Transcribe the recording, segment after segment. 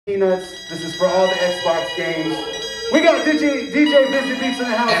Peanuts. This is for all the Xbox games. We got DJ Busy Beats in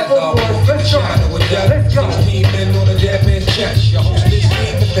the house. Full force. Let's go. Let's go. 16 men on a dead man's chest. Your host this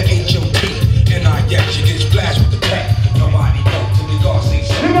week with the H.O.T. And I get you get splashed with the tech. Nobody knows till we got say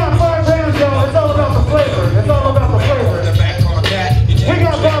something. We got 5 rounds, y'all. It's all about the flavor. It's all about the flavor. The back on that. We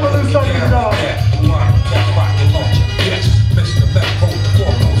got Babalu sucking it off. Yes, Mr. Left hold the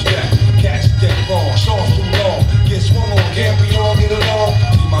foremost back. Catch dead raw. Shaw's too long. Get swung on. Can't we all get along?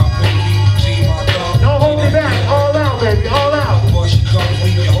 See my baby. See my dog. Don't hold me back. All out, baby. All out. Before she comes,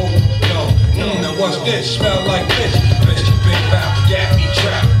 leave your hope. No. Now what's this? Smell like fish. Mr. Big Mouth. Daffy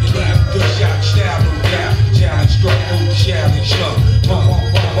Trap. You need a good shot. Style, no doubt. Challenge struck. Move the challenge. Slump.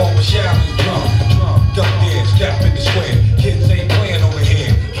 Bump. Challenge. Drum. Duck there. Step in the square. Kids ain't playing over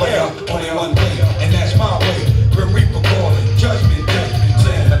here. Player. Only one way. And that's my way. Grim Reaper calling. Judgment.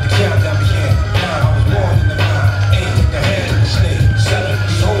 Let the countdown begin. Now I was born in the mind. Ain't take the hand of the snake. 7.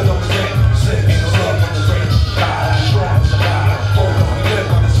 Behold on the deck. 6. Ain't no love on the race. 5. Strong survive. 4. We live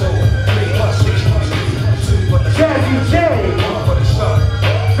on the soul. 3 plus 6 plus 3. 2 for the Jazzy J. 1 for the sun.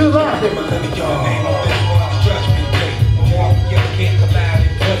 Zoologic. Millennium. Name of this one on Judgment Day. When more together can't collide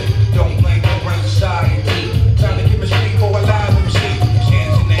and play. Don't blame the brain society. Time to give a street for a live MC.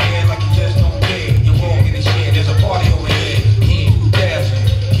 Hands in the air like you just don't care. You're wrong in this shit. There's a party over here. Keep dancing.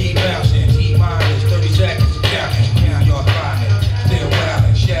 Keep bouncing. Keep minus 30 seconds. Counting. Count your finding. Still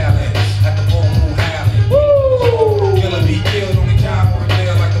wildin'. Shouting. At the boom room howling. Woo! Killing me killed. Only time for a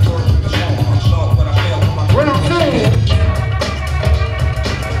fail like the words of the song. I'm slow, but I fail for my Round 2.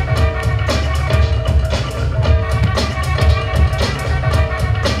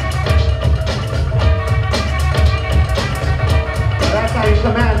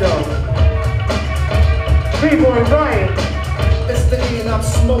 Commando. B-Boy Ryan. It's the E and I'm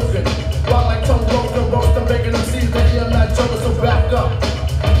smoking. While my tongue broken, roasting, bacon, I'm seasoned. I'm not joking, so back up.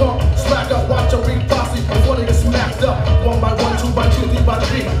 Pump, smack up, watch a read posse before they get smacked up. 1 by 1, 2 by 2, 3 by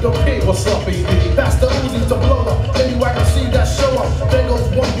 3. The P. What's up, E.D.? Pass the Uzi to blow up. Anywhere I can see that show up. There goes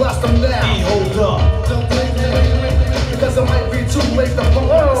one blast them now. E, hold up. Don't blink, because it might be too late to pump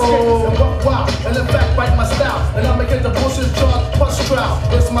my skins and buck wild. And in fact, bite my style. And I'ma get the bullshit charge plus trial.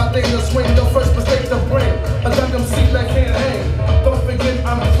 It's my thing to swing, the first mistake to bring. A Gundam seat that can't hang. Don't forget,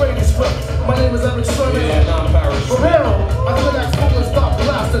 I'm Freddy Swift. My name is Eric Sherman. Yeah, and I'm Paris. For real. I feel that fool and stop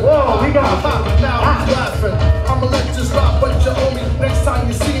blasting. Whoa, we got now I'm laughing. I'ma let you stop, but you owe me. Next time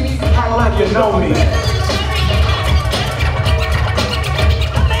you see me, I like you know me.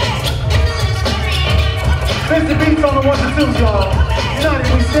 Busy Beats on the 1 and 2s, y'all.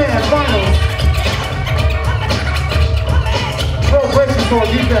 United we stand. Finals. Pro braces for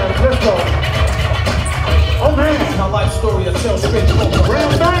details. Let's go. Oh man. my life story I tell straight to Round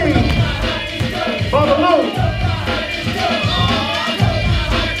 3. Babalu.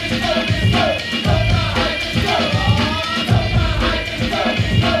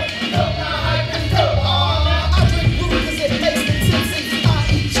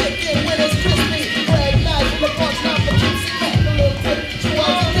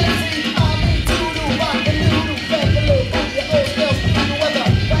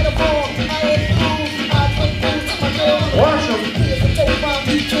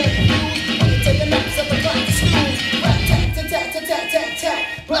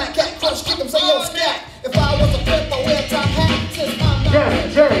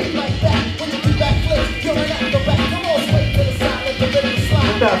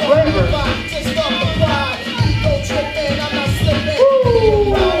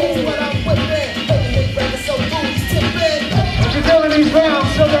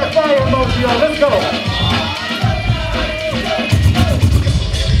 Let's go.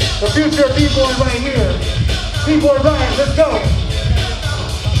 The future B-Boy right here. B-Boy Ryan, let's go.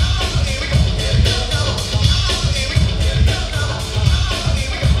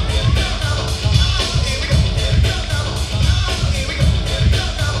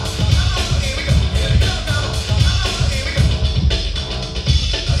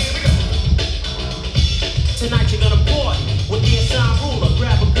 Tonight you're gonna party with the assigned ruler.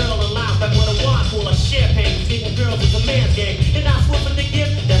 Grab a girl in line back with a wine full of champagne. Getting girls is a man's game. And not swimming the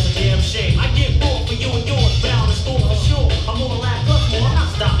gift, that's a damn shame. I get more for you and yours, bound and school for sure. I'm more like plus more, I'm not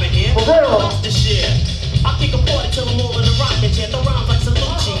stopping here. What's the shit? I kick a party till I'm all in the rockin' chair. Throw rhymes like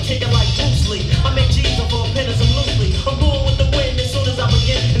Salucci, kick it like Bruce Lee. I make G's up for a pen and some loosely. I'm going with the wind as soon as I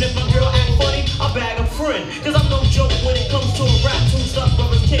begin. And if my girl act funny, I bag a friend. Cause I'm no joke when it comes to a rap. Two stuff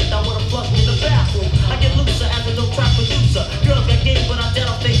brothers kicked, I would've flushed in the bathroom. I get looser as a no-track producer. Girls got game, but I doubt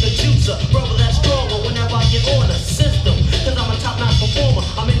I'll fake the juicer. Brother that's stronger whenever I get on the system. Cause I'm a top-notch performer.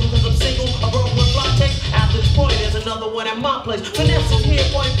 I'm able cause I'm single, I broke with fly text. After this party, there's another one at my place. Vanessa's here,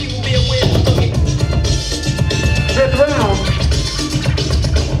 party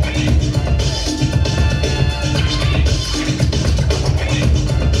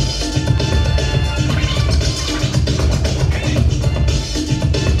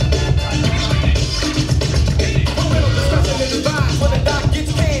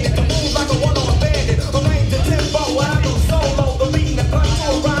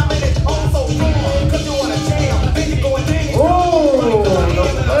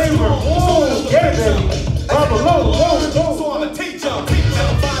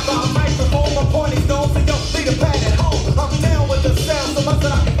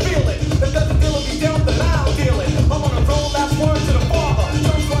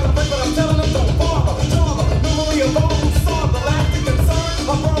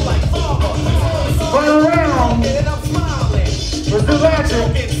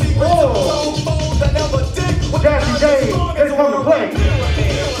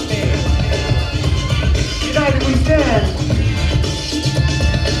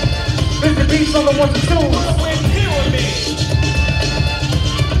the ones and twos.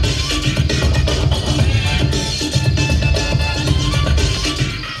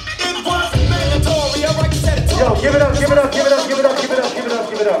 Yo, give it up, give it up, give it up, give it up, give it up, give it up,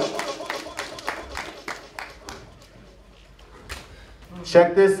 give it up.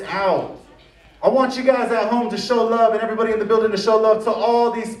 Check this out. I want you guys at home to show love, and everybody in the building to show love to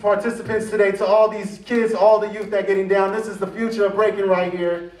all these participants today, to all these kids, all the youth that are getting down. This is the future of breaking right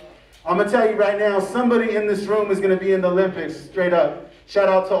here. I'm going to tell you right now, somebody in this room is going to be in the Olympics, straight up. Shout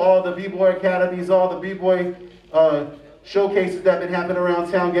out to all the B-Boy academies, all the B-Boy showcases that have been happening around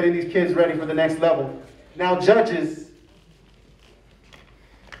town, getting these kids ready for the next level. Now, judges,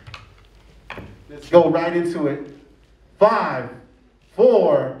 let's go right into it. 5,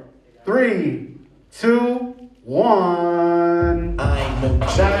 4, 3, 2, 1.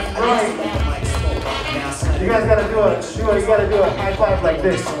 That's right. You guys gotta do a high five like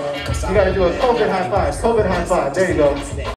this. You gotta do a COVID high five. COVID high five. There you go.